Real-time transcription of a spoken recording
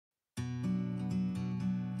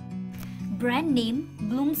Brand name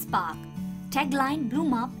BloomSpark. Tagline: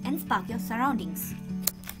 bloom up and spark your surroundings.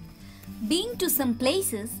 Being to some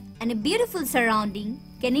places and a beautiful surrounding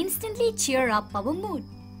can instantly cheer up our mood.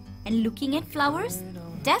 And looking at flowers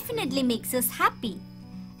definitely makes us happy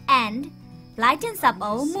and lightens up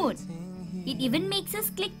our mood. It even makes us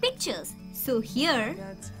click pictures. So here,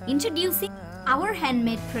 introducing our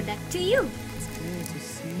handmade product to you.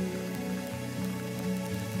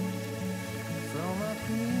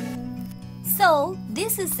 So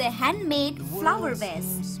this is a handmade flower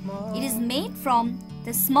vase. It is made from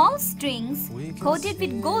the small strings coated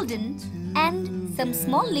with golden and some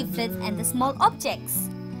small leaflets and the small objects.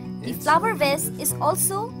 The flower vase is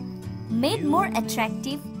also made more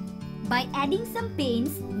attractive by adding some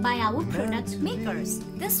paints by our product makers.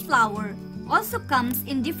 This flower also comes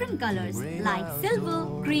in different colors like silver,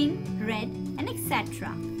 green, red, and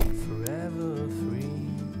etc.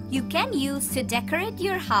 You can use to decorate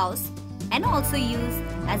your house and also use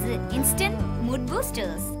as an instant mood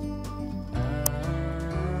boosters.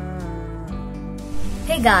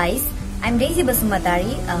 Hey guys, I'm Daisy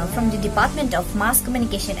Basumatari from the Department of Mass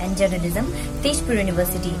Communication and Journalism, Tezpur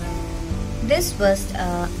University. This was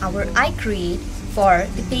our I create for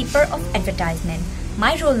the paper of advertisement.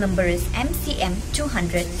 My roll number is MCM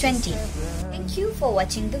 220. Thank you for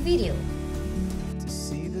watching the video.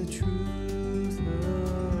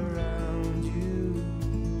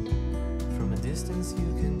 Distance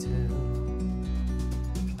you can tell.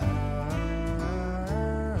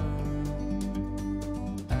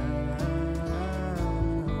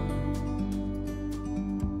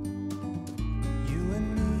 You and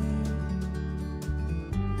me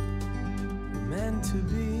were meant to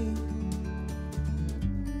be.